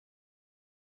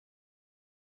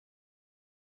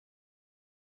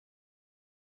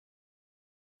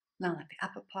Now that the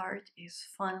upper part is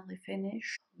finally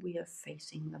finished, we are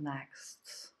facing the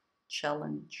next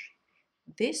challenge.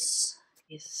 This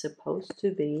is supposed to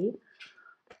be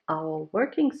our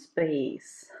working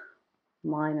space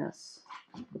minus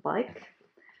the bike,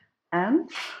 and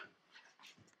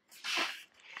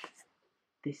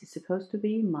this is supposed to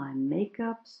be my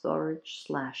makeup storage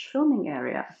slash filming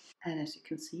area. And as you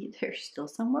can see, there's still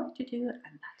some work to do,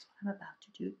 and that's what I'm about to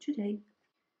do today.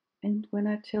 And when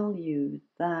I tell you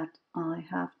that I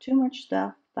have too much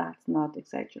stuff, that's not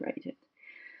exaggerated.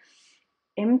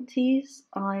 Empties,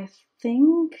 I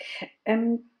think,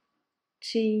 empties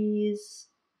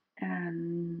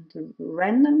and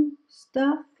random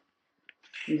stuff,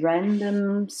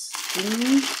 random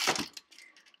skin,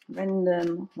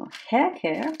 random hair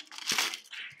care,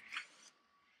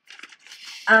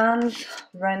 and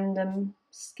random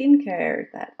skincare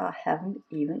that I haven't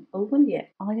even opened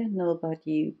yet. I don't know about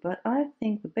you, but I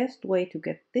think the best way to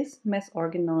get this mess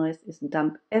organized is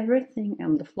dump everything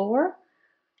on the floor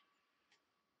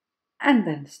and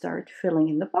then start filling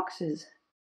in the boxes.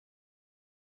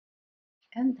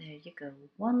 And there you go,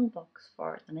 one box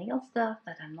for the nail stuff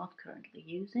that I'm not currently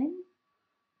using,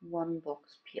 one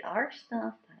box PR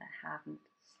stuff that I haven't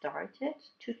started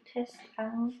to test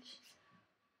out,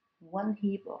 one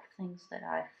heap of things that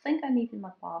I think I need in my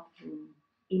bathroom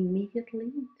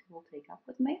immediately to take up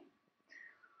with me,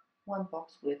 one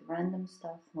box with random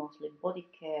stuff, mostly body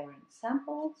care and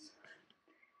samples,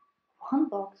 one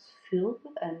box filled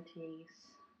with empties,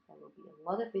 there will be a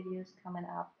lot of videos coming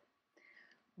up,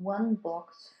 one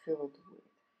box filled with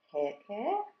hair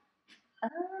care,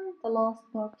 and the last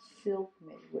box filled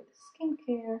maybe with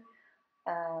skincare,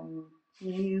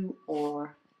 new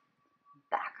or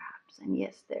backups. And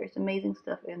yes, there's amazing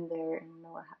stuff in there, and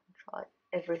no, I haven't tried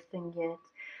everything yet.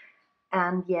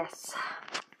 And yes,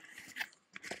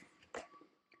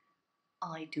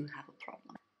 I do have a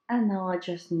problem. And now I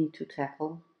just need to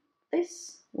tackle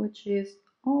this, which is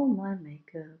all my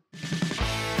makeup.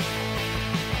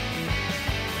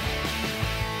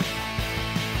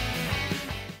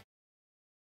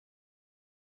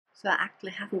 So I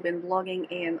actually haven't been vlogging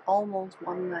in almost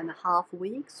 1.5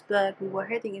 weeks, but we were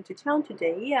heading into town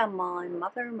today, my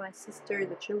mother, my sister,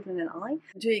 the children and I,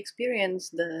 to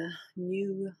experience the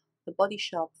Body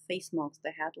Shop face masks.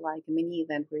 They had like a mini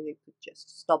event where you could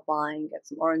just stop by and get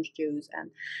some orange juice and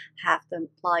have them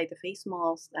apply the face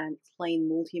mask and plain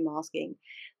multi-masking.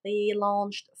 They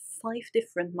launched 5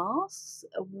 different masks.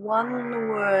 One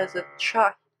was a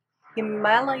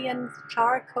Himalayan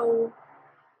charcoal.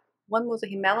 One was a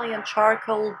Himalayan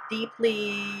charcoal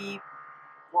deeply...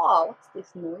 Wow, what's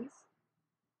this noise?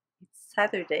 It's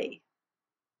Saturday.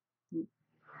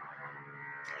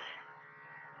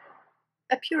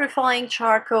 A purifying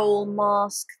charcoal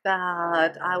mask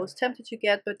that I was tempted to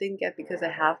get but didn't get because I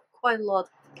have quite a lot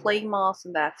of clay masks,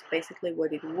 and that's basically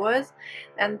what it was.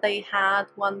 And they had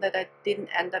one that I didn't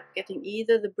end up getting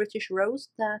either, the British Rose,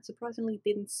 that surprisingly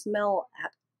didn't smell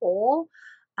at all,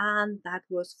 and that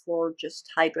was for just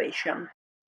hydration.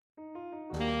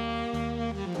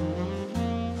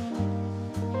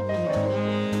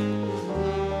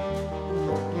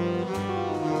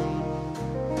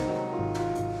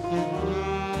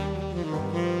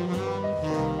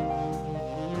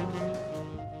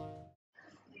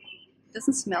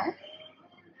 Doesn't smell,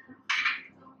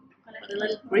 but a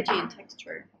little gritty in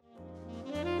texture.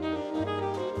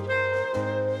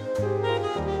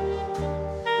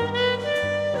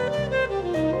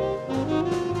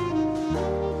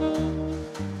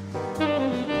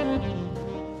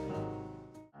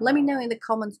 Let me know in the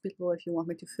comments below if you want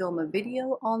me to film a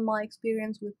video on my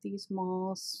experience with these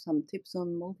masks, some tips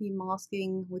on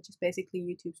multi-masking, which is basically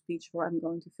YouTube speech for I'm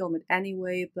going to film it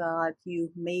anyway, but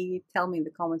you may tell me in the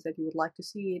comments that you would like to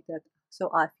see it, so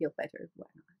I feel better when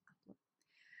I upload.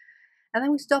 And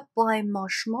then we stopped by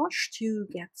Mosh Mosh to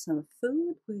get some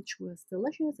food, which was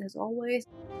delicious as always.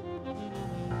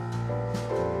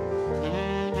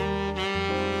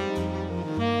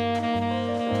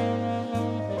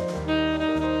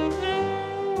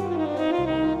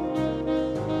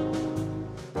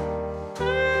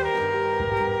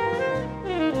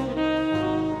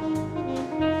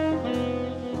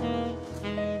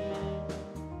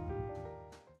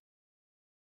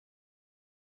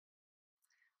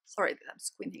 Sorry that I'm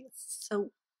squinting, it's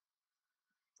so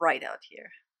bright out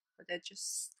here. But I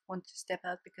just want to step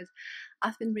out because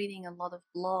I've been reading a lot of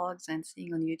blogs and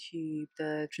seeing on YouTube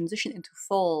the transition into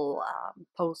fall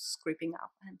posts creeping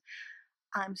up, and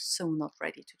I'm so not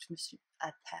ready to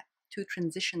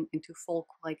transition into fall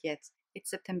quite yet. It's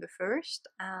September 1st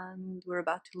and we're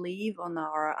about to leave on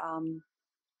our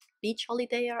beach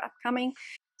holiday are upcoming,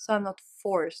 so I'm not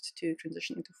forced to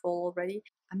transition into fall already.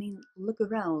 I mean, look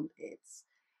around, it's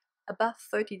above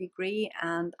 30 degrees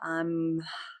and I'm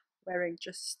wearing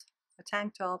just a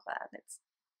tank top and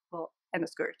and a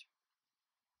skirt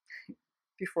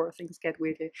before things get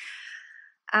weird.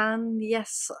 And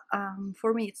yes,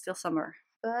 for me it's still summer,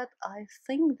 but I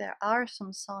think there are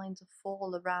some signs of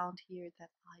fall around here that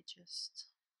I just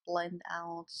blend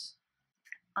out.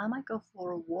 I might go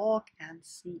for a walk and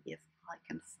see if I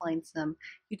can find some.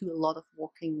 You do a lot of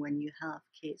walking when you have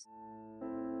kids.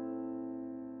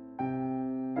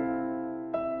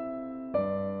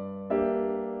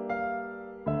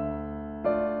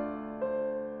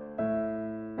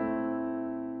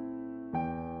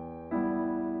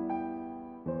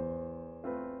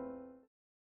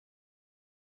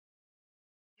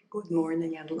 Good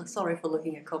morning, and sorry for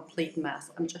looking a complete mess.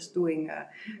 I'm just doing a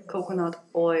coconut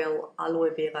oil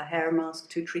aloe vera hair mask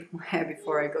to treat my hair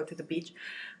before I go to the beach.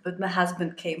 But my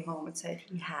husband came home and said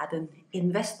he had an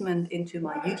investment into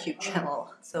my YouTube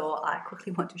channel. So I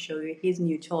quickly want to show you his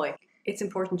new toy. It's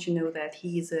important to know that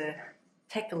he's a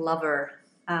tech lover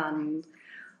and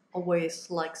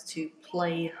always likes to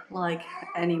play like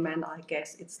any man. I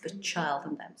guess it's the child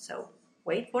in them. So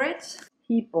wait for it.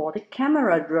 He bought a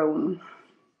camera drone.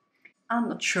 I'm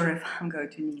not sure if I'm going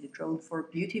to need a drone for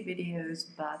beauty videos,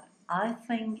 but I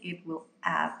think it will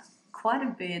add quite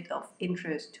a bit of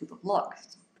interest to the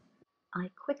vlogs. I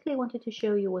quickly wanted to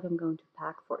show you what I'm going to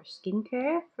pack for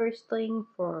skincare. First thing,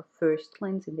 for first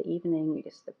cleanse in the evening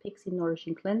is the Pixi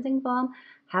Nourishing Cleansing Balm.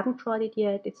 Haven't tried it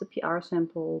yet, it's a PR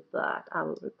sample, but I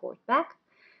will report back.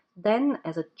 Then,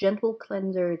 as a gentle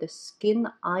cleanser, the Skin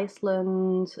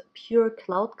Iceland Pure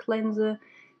Cloud Cleanser.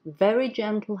 Very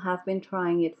gentle, have been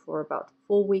trying it for about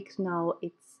 4 weeks now.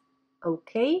 It's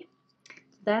okay.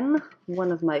 Then,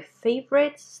 one of my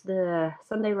favorites, the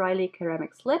Sunday Riley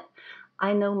Ceramic Slip.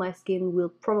 I know my skin will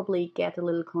probably get a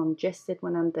little congested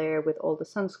when I'm there with all the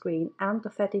sunscreen and the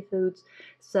fatty foods,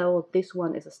 so this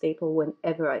one is a staple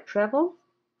whenever I travel.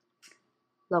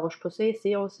 La Roche-Posay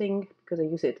Zero Zinc, because I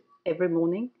use it every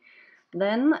morning.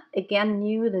 Then again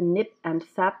new, the Nip and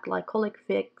Fab Glycolic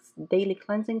Fix Daily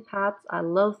Cleansing Pads. I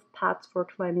love pads for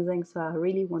cleansing, so I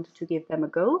really wanted to give them a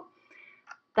go.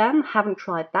 Then, haven't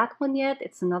tried that one yet.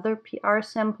 It's another PR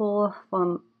sample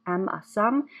from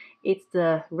Assam. It's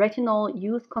the Retinol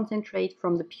Youth Concentrate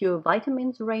from the Pure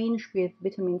Vitamins range with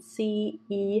vitamin C,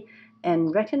 E,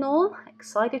 and retinol.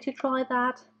 Excited to try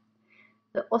that.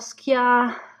 The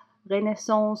Oskia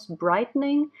Renaissance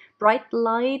Brightening, Bright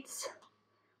Lights,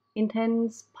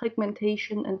 Intense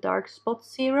Pigmentation and Dark Spot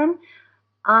Serum.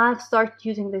 I've started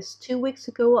using this 2 weeks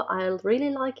ago. I really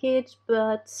like it,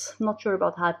 but not sure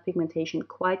about hyperpigmentation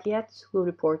quite yet. We'll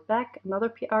report back. Another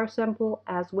PR sample,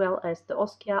 as well as the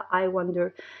Oskia Eye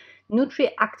Wonder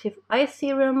Nutri-Active Eye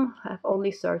Serum. I've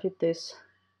only started this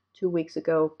 2 weeks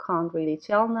ago, can't really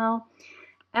tell now.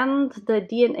 And the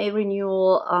DNA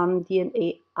Renewal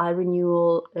DNA Eye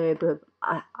Renewal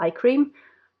Eye Cream.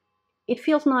 It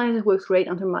feels nice, it works great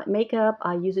under my makeup.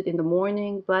 I use it in the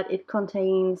morning, but it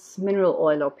contains mineral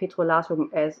oil or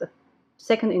petrolatum as a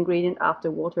second ingredient after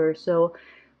water, so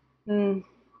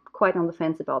quite on the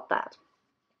fence about that.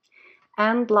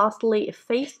 And lastly, a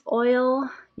face oil.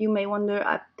 You may wonder,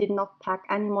 I did not pack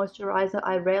any moisturizer.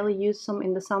 I rarely use some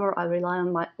in the summer. I rely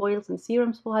on my oils and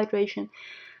serums for hydration.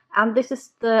 And this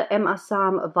is the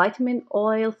Assam Vitamin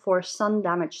Oil for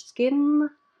sun-damaged skin.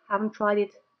 Haven't tried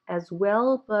it as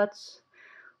well, but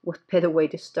what better way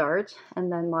to start?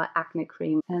 And then my acne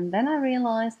cream. And then I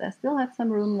realized I still had some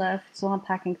room left, so I'm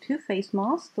packing 2 face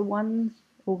masks. The one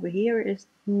over here is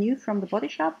new from the Body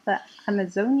Shop, the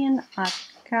Amazonian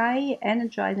Acai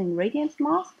Energizing Radiance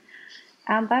Mask.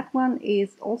 And that one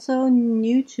is also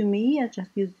new to me. I just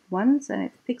used it once, and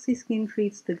it's Pixi Skin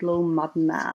Treats the Glow Mud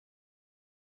Mask.